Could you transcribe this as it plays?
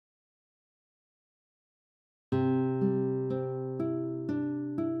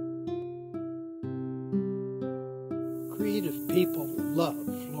creative people love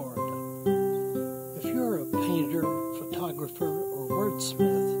Florida. If you're a painter, photographer, or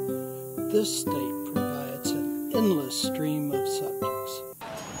wordsmith, this state provides an endless stream of subjects.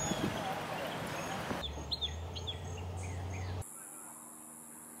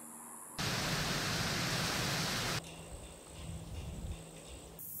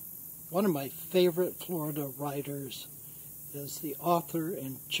 One of my favorite Florida writers is the author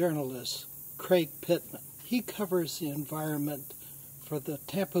and journalist Craig Pittman. He covers the environment for the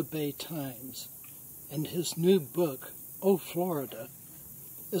Tampa Bay Times, and his new book, Oh, Florida,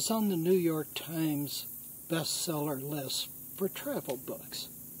 is on the New York Times bestseller list for travel books.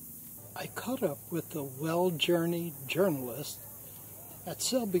 I caught up with the well-journeyed journalist at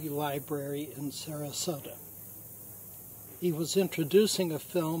Selby Library in Sarasota. He was introducing a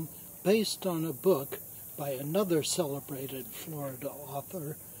film based on a book by another celebrated Florida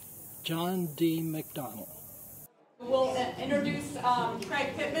author, John D. McDonald. We'll introduce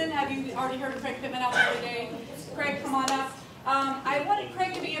Craig Pittman. Have you already heard of Craig Pittman out there today? Craig, come on up. I wanted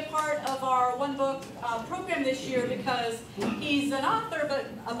Craig to be a part of our one book program this year because he's an author, but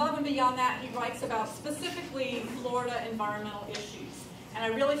above and beyond that, he writes about specifically Florida environmental issues. And I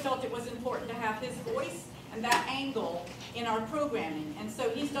really felt it was important to have his voice and that angle in our programming. And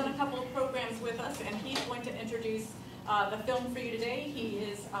so he's done a couple of programs with us, and he's going to introduce the film for you today. He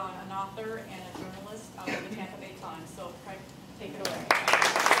is an author and a journalist with the Tampa Bay Times. So Craig, take it away.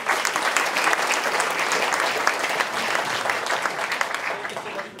 Thank you so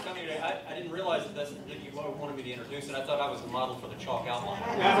much for coming today. I didn't realize that you wanted me to introduce it. I thought I was the model for the chalk outline.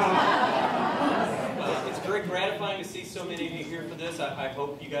 It's very gratifying to see so many of you here for this. I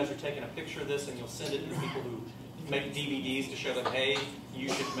hope you guys are taking a picture of this and you'll send it to people who make DVDs to show them, hey, you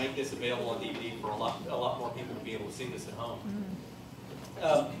should make this available on DVD for a lot more people to be able to see this at home.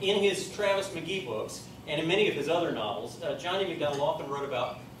 In his Travis McGee books, and in many of his other novels, Johnny McDonald often wrote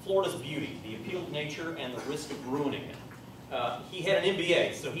about Florida's beauty, the appeal of nature, and the risk of ruining it. He had an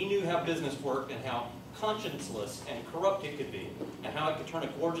MBA, so he knew how business worked and how conscienceless and corrupt it could be, and how it could turn a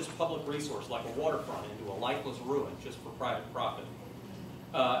gorgeous public resource like a waterfront into a lifeless ruin just for private profit.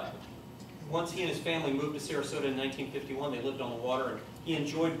 Once he and his family moved to Sarasota in 1951, they lived on the water, and he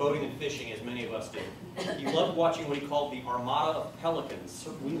enjoyed boating and fishing, as many of us did. He loved watching what he called the armada of pelicans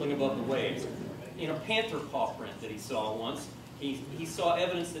wheeling above the waves. In a panther paw print that he saw once, he saw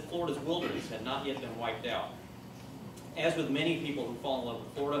evidence that Florida's wilderness had not yet been wiped out. As with many people who fall in love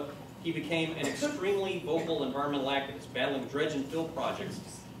with Florida, he became an extremely vocal environmental activist, battling dredge and fill projects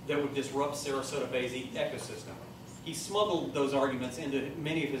that would disrupt Sarasota Bay's ecosystem. He smuggled those arguments into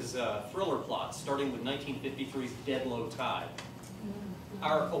many of his thriller plots, starting with 1953's Dead Low Tide.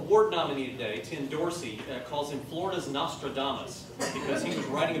 Our award nominee today, Tim Dorsey, calls him Florida's Nostradamus because he was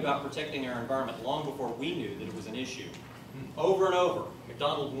writing about protecting our environment long before we knew that it was an issue. Over and over,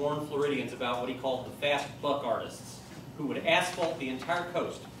 McDonald warned Floridians about what he called the fast buck artists, who would asphalt the entire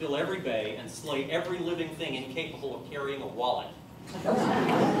coast, fill every bay, and slay every living thing incapable of carrying a wallet.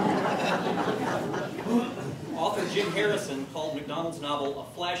 Author Jim Harrison called McDonald's novel A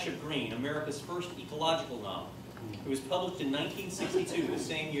Flash of Green America's first ecological novel. It was published in 1962, the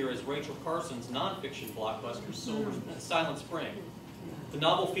same year as Rachel Carson's nonfiction blockbuster Silent Spring. The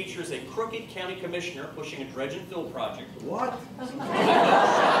novel features a crooked county commissioner pushing a dredge and fill project. What? It's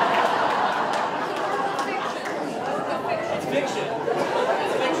fiction.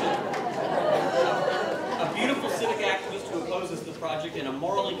 It's fiction. A beautiful civic activist who opposes the project and a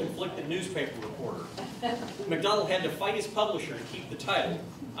morally conflicted newspaper reporter. McDonald had to fight his publisher to keep the title.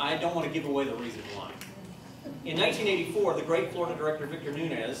 I don't want to give away the reason why. In 1984, the great Florida director Victor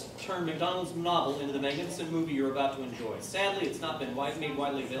Nunez turned McDonald's novel into the magnificent movie you're about to enjoy. Sadly, it's not been made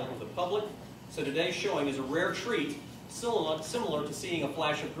widely available to the public, so today's showing is a rare treat, similar to seeing A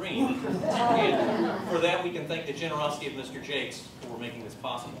Flash of Green. And for that, we can thank the generosity of Mr. Jakes for making this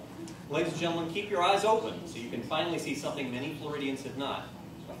possible. Ladies and gentlemen, keep your eyes open so you can finally see something many Floridians have not,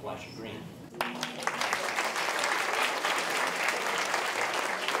 A Flash of Green.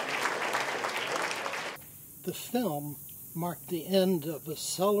 The film marked the end of a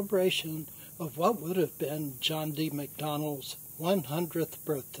celebration of what would have been John D. McDonald's 100th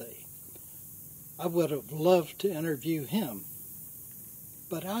birthday. I would have loved to interview him,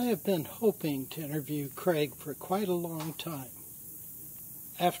 but I have been hoping to interview Craig for quite a long time.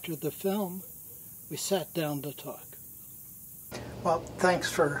 After the film, we sat down to talk. Well, thanks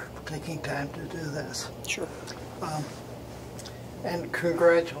for taking time to do this. Sure. And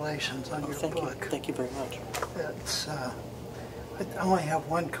congratulations on your book. book. Thank you very much. It's, I only have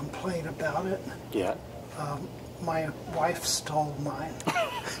one complaint about it. Yeah. My wife stole mine,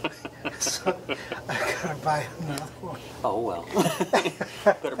 so I gotta buy another one. Oh, well.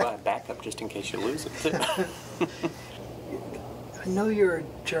 Better buy a backup just in case you lose it, too. I know you're a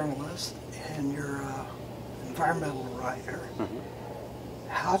journalist and you're an environmental writer. Mm-hmm.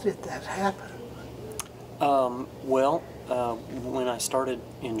 How did that happen? When I started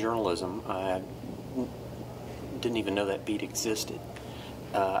in journalism, I didn't even know that beat existed.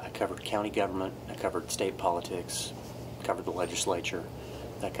 I covered county government, I covered state politics, covered the legislature,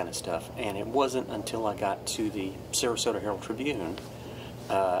 that kind of stuff. And it wasn't until I got to the Sarasota Herald Tribune,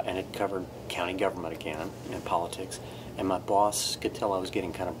 and it covered county government again and politics, and my boss could tell I was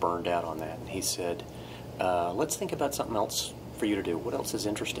getting kind of burned out on that. And he said, let's think about something else for you to do. What else is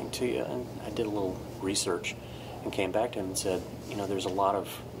interesting to you? And I did a little research and came back to him and said, you know, there's a lot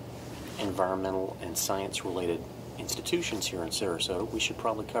of environmental and science-related institutions here in Sarasota. We should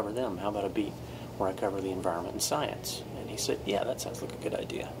probably cover them. How about a beat where I cover the environment and science? And he said, yeah, that sounds like a good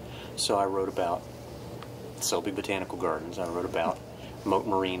idea. So I wrote about Selby Botanical Gardens. I wrote about Moat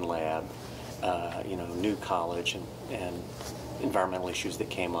Marine Lab, New College, and environmental issues that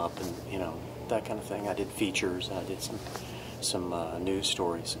came up, and, you know, that kind of thing. I did features, and I did some news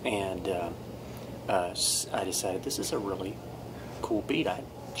stories. And I decided this is a really cool beat. I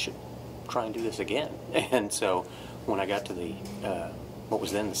should try and do this again. And so when I got to the what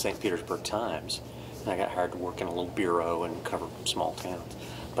was then the St. Petersburg Times, and I got hired to work in a little bureau and cover small towns,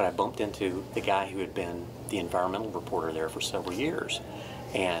 but I bumped into the guy who had been the environmental reporter there for several years,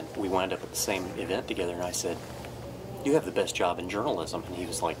 and we wound up at the same event together, and I said, you have the best job in journalism. And he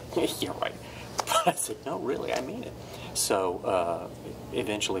was like, yeah, right. But I said, no, really, I mean it. So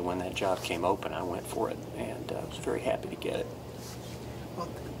eventually when that job came open, I went for it, and I was very happy to get it. Well,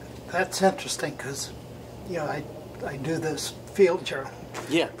 that's interesting because, you know, I do this field journal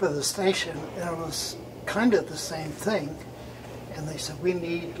for the station, and it was kind of the same thing. And they said, we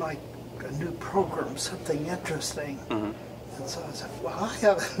need like a new program, something interesting. Mm-hmm. And so I said, well, I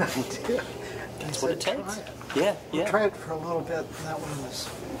have an idea. That's what it takes. Try it. Yeah, We yeah. tried it for a little bit, and that was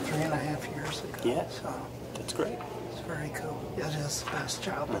 3.5 years ago. Yeah, so that's great. It's very cool. It is the best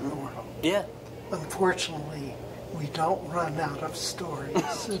job in the world. Yeah. Unfortunately, we don't run out of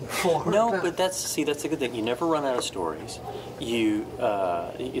stories in Florida. No, but that's a good thing. You never run out of stories.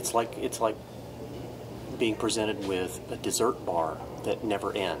 It's like being presented with a dessert bar that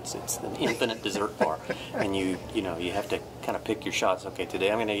never ends. It's an infinite dessert bar, and you have to kind of pick your shots. Okay, today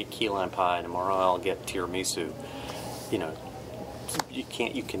I'm going to eat key lime pie, and tomorrow I'll get tiramisu. You know, you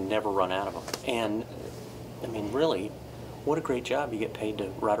can never run out of them. And I mean, really, what a great job! You get paid to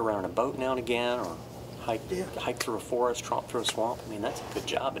ride around in a boat now and again, or hike through a forest, tromp through a swamp. I mean, that's a good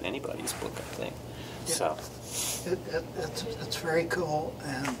job in anybody's book, I think. Yeah. So it's very cool,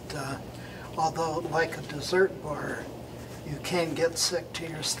 and although like a dessert bar, you can get sick to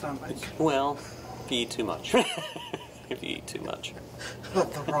your stomach. Well, if you eat too much. If you eat too much.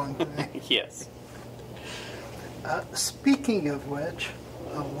 Not the wrong thing. Yes. Speaking of which,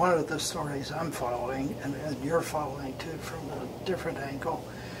 one of the stories I'm following, and you're following too from a different angle,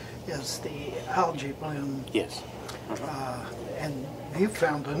 is the algae bloom. Yes. And you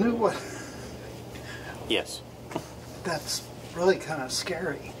found a new one. Yes. That's really kind of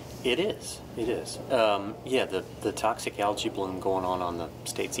scary. It is. It is. The toxic algae bloom going on the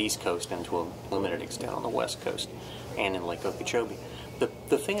state's east coast and to a limited extent on the west coast and in Lake Okeechobee.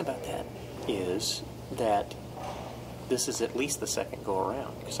 The thing about that is that this is at least the second go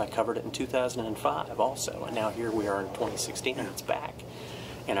around, because I covered it in 2005 also, and now here we are in 2016 and it's back.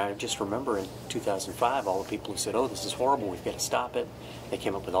 And I just remember in 2005 all the people who said, oh, this is horrible, we've got to stop it. They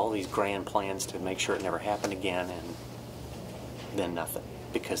came up with all these grand plans to make sure it never happened again, and then nothing.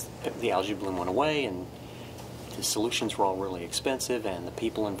 Because the algae bloom went away, and the solutions were all really expensive, and the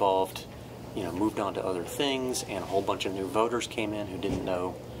people involved, moved on to other things, and a whole bunch of new voters came in who didn't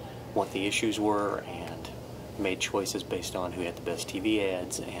know what the issues were and made choices based on who had the best TV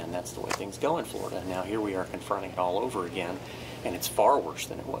ads, and that's the way things go in Florida. And now here we are confronting it all over again, and it's far worse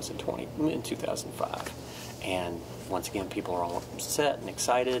than it was in 2005. And once again, people are all upset and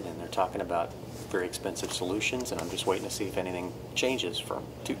excited, and they're talking about very expensive solutions, and I'm just waiting to see if anything changes from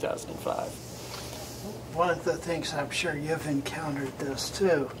 2005. One of the things, I'm sure you've encountered this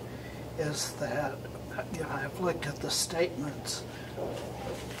too, is that I've looked at the statements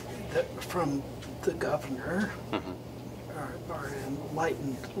that from the governor, our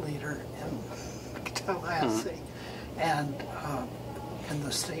enlightened leader in Tallahassee, and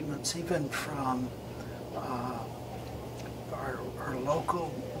the statements even from our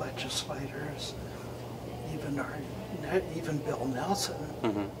local legislators, even Bill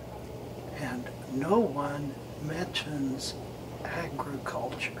Nelson, and no one mentions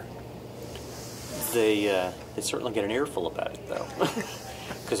agriculture. They certainly get an earful about it, though,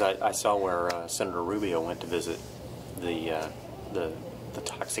 because I saw where Senator Rubio went to visit the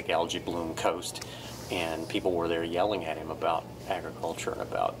toxic algae bloom coast, and people were there yelling at him about agriculture and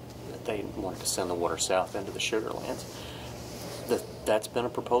about that they wanted to send the water south into the sugar lands. That's been a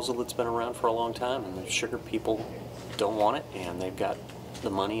proposal that's been around for a long time, and the sugar people don't want it, and they've got the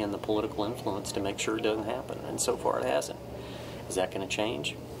money and the political influence to make sure it doesn't happen, and so far it hasn't. Is that going to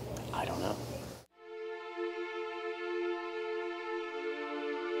change? I don't know.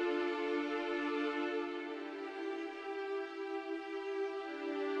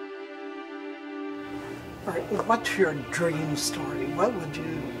 All right, what's your dream story? What would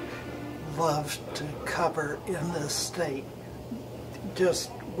you love to cover in this state? Just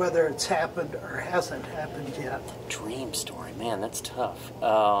whether it's happened or hasn't happened yet. Dream story, man, that's tough.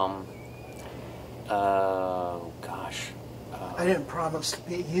 Gosh. I didn't promise to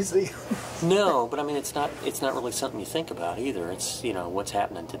be easy. No, but I mean, it's not really something you think about either. It's, you know, what's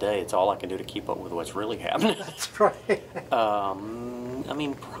happening today. It's all I can do to keep up with what's really happening. That's right. I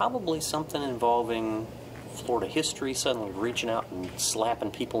mean, probably something involving Florida history, suddenly reaching out and slapping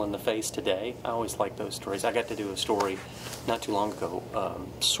people in the face today. I always like those stories. I got to do a story not too long ago,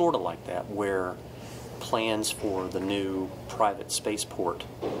 sort of like that, where plans for the new private spaceport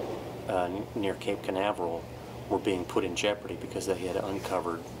near Cape Canaveral were being put in jeopardy because they had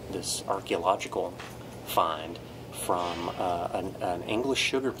uncovered this archaeological find from an English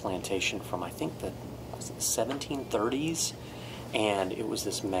sugar plantation from, I think, the 1730s. And it was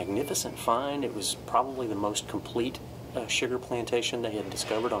this magnificent find. It was probably the most complete sugar plantation they had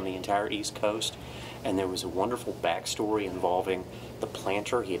discovered on the entire East Coast. And there was a wonderful backstory involving the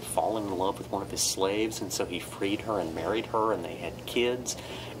planter. He had fallen in love with one of his slaves, and so he freed her and married her, and they had kids.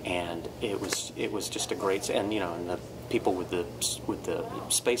 And it was just a great, and you know, and the people with the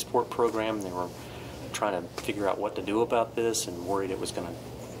spaceport program, they were trying to figure out what to do about this and worried it was going to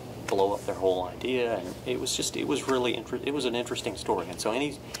blow up their whole idea, and it was an interesting story. And so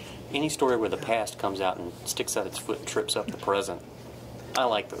any story where the past comes out and sticks out its foot and trips up the present, I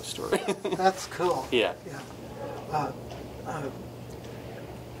like those stories. That's cool. Yeah.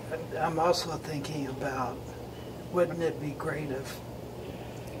 I'm also thinking about, wouldn't it be great if,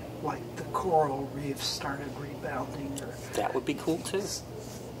 like, the coral reefs started rebounding, or that would be cool too.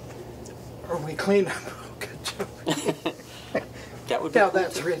 Or we clean up Okeechobee. That would be Now cool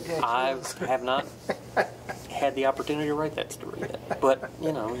that's too. ridiculous. I have not had the opportunity to write that story yet, but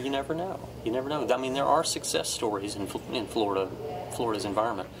you know, you never know. You never know. I mean, there are success stories in Florida, Florida's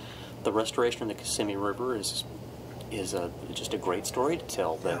environment. The restoration of the Kissimmee River is just a great story to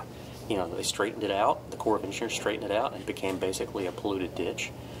tell. That you know, they straightened it out. The Corps of Engineers straightened it out, and it became basically a polluted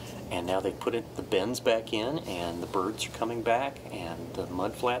ditch. And now they put the bends back in, and the birds are coming back, and the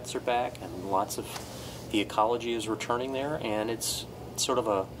mud flats are back, and lots of the ecology is returning there, and it's sort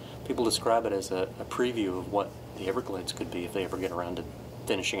of people describe it as a preview of what the Everglades could be if they ever get around to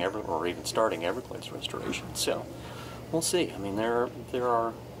finishing or even starting Everglades restoration. So we'll see. I mean, there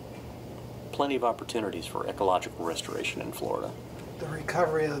are plenty of opportunities for ecological restoration in Florida. The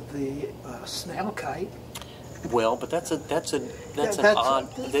recovery of the snail kite. Well, but that's an odd.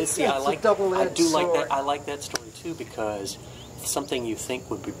 Double-edged sword. I like that story too, because something you think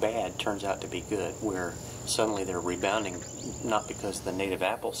would be bad turns out to be good, where suddenly they're rebounding, not because the native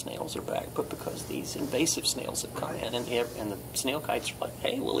apple snails are back, but because these invasive snails have come in, and the snail kites are like,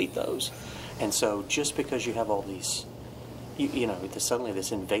 hey, we'll eat those. And so just because you have all these, suddenly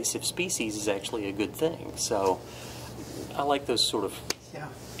this invasive species is actually a good thing. So I like those sort of,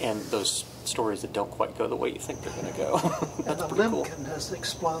 and those stories that don't quite go the way you think they're going to go. That's and the limkin has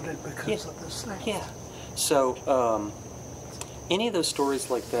exploded because of the snail. Yeah. So, any of those stories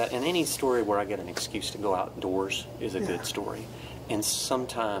like that, and any story where I get an excuse to go outdoors is a good story. And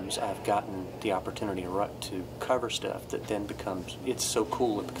sometimes I've gotten the opportunity to cover stuff that then it's so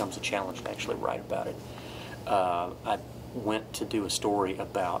cool it becomes a challenge to actually write about it. I went to do a story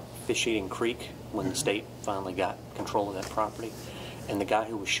about Fish Eating Creek when the state finally got control of that property. And the guy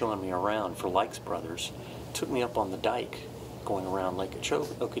who was showing me around for Likes Brothers took me up on the dike going around Lake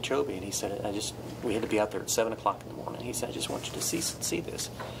Okeechobee, and he said, we had to be out there at 7 o'clock in the morning. He said, I just want you to see this.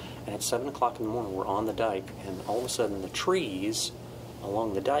 And at 7 o'clock in the morning, we're on the dike, and all of a sudden the trees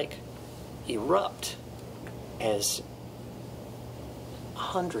along the dike erupt as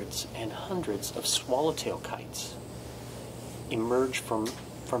hundreds and hundreds of swallowtail kites emerge from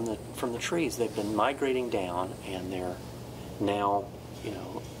the trees. They've been migrating down, and they're now,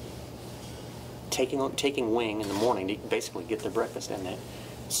 taking wing in the morning to basically get their breakfast, and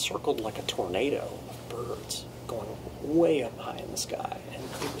circled like a tornado of birds going way up high in the sky, and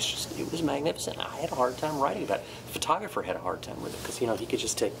it was magnificent. I had a hard time writing about it. The photographer had a hard time with it because, you know, he could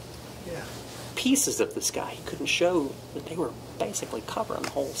just take pieces of the sky. He couldn't show that they were basically covering the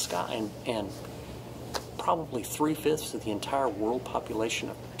whole sky, and probably 3/5 of the entire world population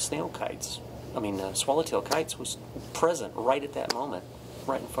of swallowtail kites was present right at that moment,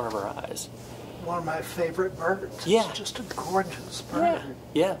 right in front of our eyes. One of my favorite birds. Yeah. It's just a gorgeous bird.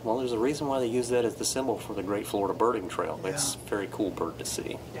 Yeah, well, there's a reason why they use that as the symbol for the Great Florida Birding Trail. Yeah. It's a very cool bird to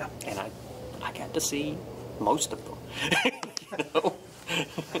see. Yeah. And I got to see most of them. You know?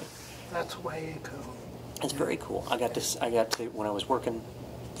 That's way cool. It's very cool. I got to, when I was working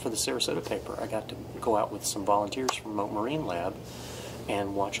for the Sarasota paper, I got to go out with some volunteers from Remote Marine Lab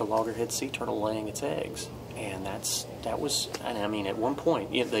and watch a loggerhead sea turtle laying its eggs. And that was, and I mean, at one point,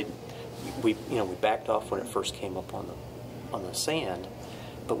 we backed off when it first came up on the sand,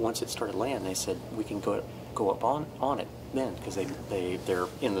 but once it started laying, they said we can go up on it then, because they're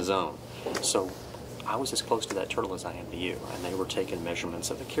in the zone. So I was as close to that turtle as I am to you, and they were taking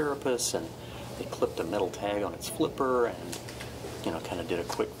measurements of the carapace, and they clipped a metal tag on its flipper, and kind of did a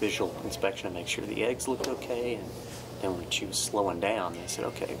quick visual inspection to make sure the eggs looked okay. And then when she was slowing down, they said,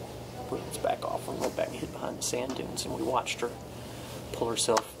 okay, let's back off. And went back and hid behind the sand dunes, and we watched her pull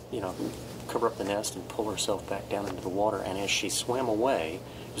herself, cover up the nest and pull herself back down into the water. And as she swam away,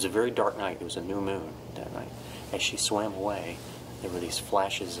 it was a very dark night, there was a new moon that night. As she swam away, there were these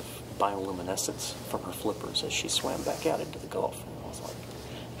flashes of bioluminescence from her flippers as she swam back out into the Gulf. And I was like,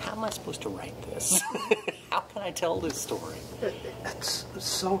 how am I supposed to write this? How can I tell this story? It's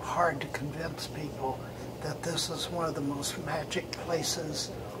so hard to convince people that this is one of the most magic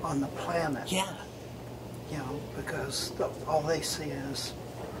places on the planet. Yeah. Because all they see is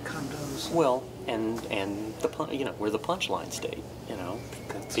condos. Well, and we're the punchline state.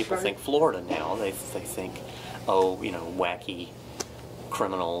 People think Florida now. They think, wacky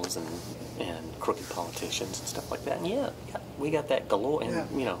criminals and crooked politicians and stuff like that. And we got that galore, and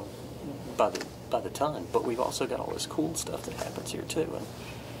by the ton. But we've also got all this cool stuff that happens here too. And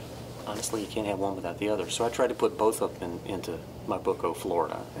honestly, you can't have one without the other. So I try to put both of them into my book, Oh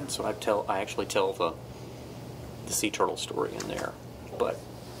Florida. And so I actually tell the sea turtle story in there, but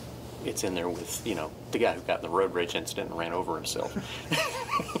it's in there with the guy who got in the road rage incident and ran over himself.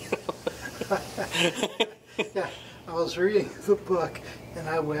 Yeah, I was reading the book and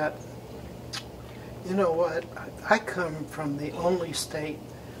I went, you know what? I come from the only state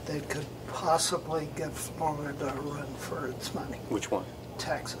that could possibly give Florida a run for its money. Which one?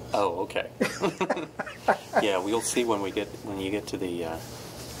 Texas. Oh, okay. Yeah, we'll see when you get to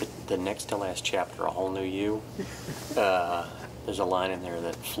the next to last chapter, A Whole New You. There's a line in there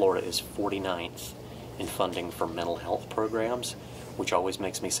that Florida is 49th in funding for mental health programs, which always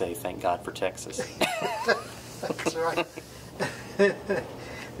makes me say, thank God for Texas. That's right.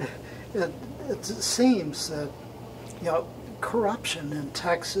 It seems that corruption in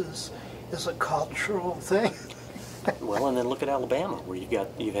Texas is a cultural thing. Well, and then look at Alabama, where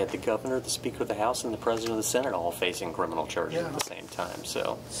you had the governor, the Speaker of the House, and the President of the Senate all facing criminal charges at the same time.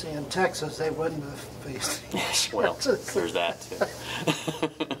 So, see, in Texas, they wouldn't have faced well, there's that too.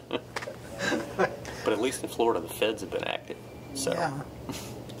 But at least in Florida, the feds have been active, so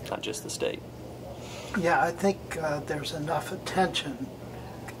not just the state. Yeah, I think there's enough attention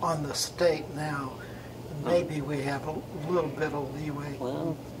on the state now. Maybe we have a little bit of leeway.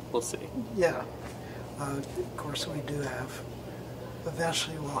 Well, we'll see. Yeah. Of course, we do have.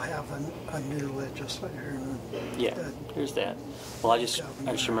 Eventually, we'll have a new legislator. Yeah, there's that. Well, I just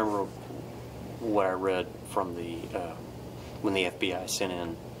remember what I read from when the FBI sent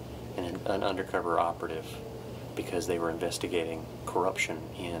in an undercover operative because they were investigating corruption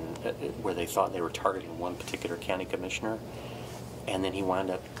where they thought they were targeting one particular county commissioner, and then he wound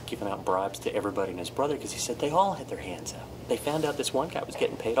up giving out bribes to everybody and his brother because he said they all had their hands out. They found out this one guy was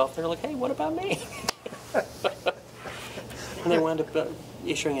getting paid off. They're like, hey, what about me? And they wound up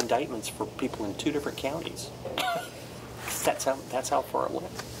issuing indictments for people in 2 different counties. That's how far it went.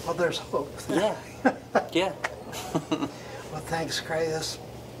 Well, there's hope. Yeah. Yeah. Well, thanks, Craig. This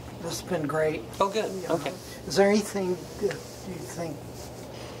has been great. Oh, good. Okay. Is there anything that you think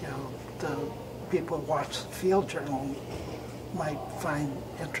the people who watch the Field Journal might find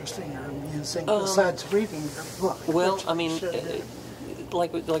interesting or amusing besides reading your book? Well, I mean,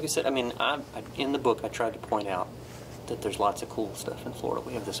 like I said, I mean, in the book I tried to point out that there's lots of cool stuff in Florida.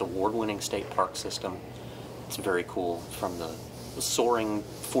 We have this award-winning state park system. It's very cool, from the soaring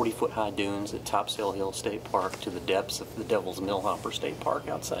 40-foot-high dunes at Topsail Hill State Park to the depths of the Devil's Millhopper State Park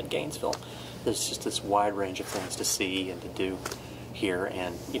outside Gainesville. There's just this wide range of things to see and to do. here,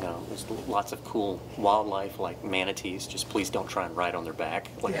 and there's lots of cool wildlife like manatees. Just please don't try and ride on their back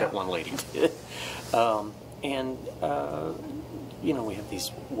like that one lady did. And we have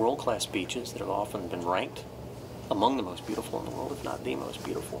these world-class beaches that have often been ranked among the most beautiful in the world, if not the most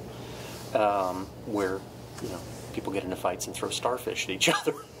beautiful, where people get into fights and throw starfish at each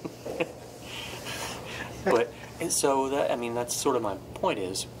other. And so that's sort of my point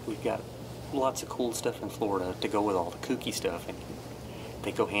is we've got lots of cool stuff in Florida to go with all the kooky stuff, and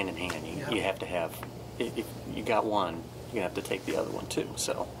they go hand in hand. You have to have, if you got one, you're going to have to take the other one too.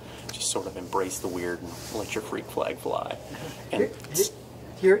 So just sort of embrace the weird and let your freak flag fly. And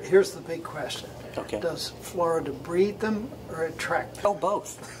here's the big question. Okay. Does Florida breed them or attract them? Oh,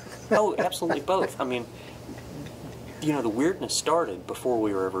 both. Oh, absolutely both. I mean, the weirdness started before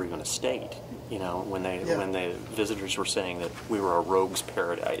we were ever even a state. When the visitors were saying that we were a rogue's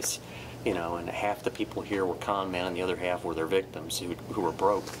paradise, and half the people here were con men and the other half were their victims who were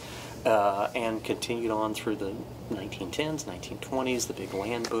broke, and continued on through the 1910s, 1920s, the big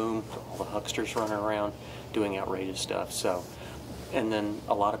land boom, all the hucksters running around doing outrageous stuff. So, and then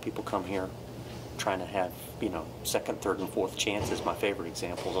a lot of people come here trying to have, second, third, and fourth chances. My favorite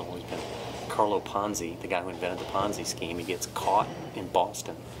example has always been Carlo Ponzi, the guy who invented the Ponzi scheme. He gets caught in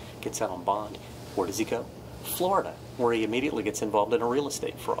Boston, gets out on bond. Where does he go? Florida, where he immediately gets involved in a real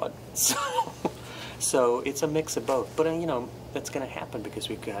estate fraud. So it's a mix of both. But, that's going to happen because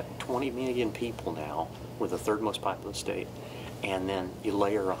we've got 20 million people now. We're the third most populous state. And then you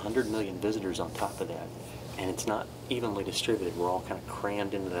layer 100 million visitors on top of that. And it's not evenly distributed. We're all kind of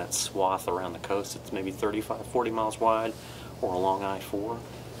crammed into that swath around the coast. It's maybe 35, 40 miles wide or along I-4.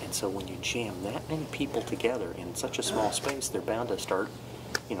 And so when you jam that many people together in such a small space, they're bound to start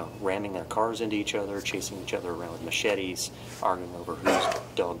ramming their cars into each other, chasing each other around with machetes, arguing over whose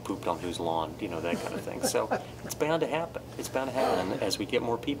dog pooped on whose lawn, that kind of thing. So it's bound to happen. It's bound to happen. And as we get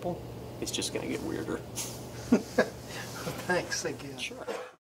more people, it's just going to get weirder. Thanks again. Sure.